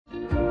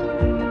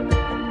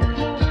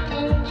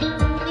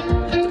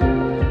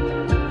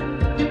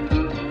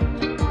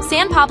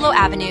Pablo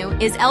Avenue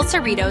is El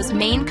Cerrito's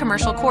main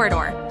commercial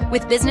corridor,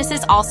 with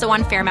businesses also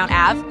on Fairmount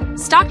Ave,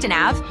 Stockton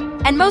Ave,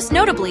 and most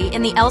notably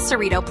in the El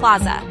Cerrito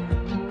Plaza.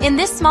 In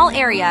this small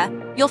area,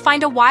 you'll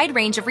find a wide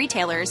range of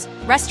retailers,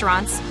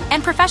 restaurants,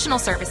 and professional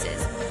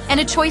services, and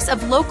a choice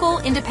of local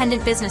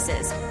independent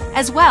businesses,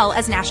 as well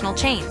as national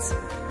chains.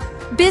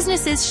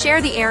 Businesses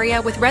share the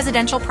area with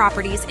residential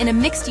properties in a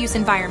mixed-use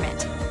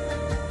environment.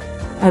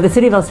 The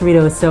City of El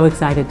Cerrito is so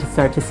excited to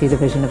start to see the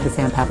vision of the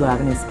San Pablo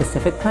Avenue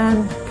specific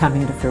plan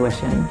coming to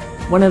fruition.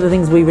 One of the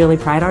things we really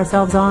pride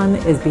ourselves on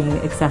is being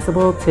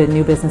accessible to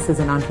new businesses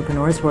and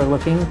entrepreneurs who are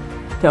looking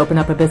to open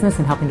up a business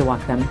and helping to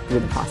walk them through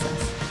the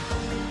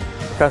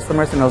process.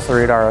 Customers in El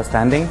Cerrito are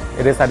outstanding.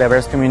 It is a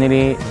diverse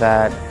community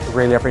that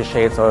really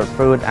appreciates our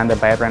food and the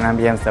vibrant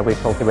ambience that we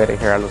cultivated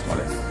here at Los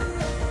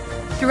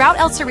Moles. Throughout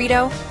El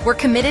Cerrito, we're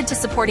committed to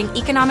supporting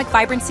economic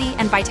vibrancy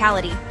and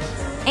vitality.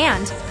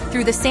 And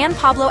through the San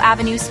Pablo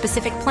Avenue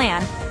specific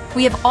plan,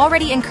 we have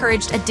already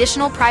encouraged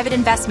additional private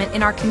investment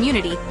in our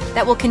community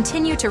that will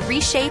continue to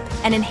reshape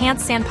and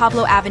enhance San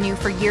Pablo Avenue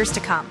for years to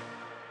come.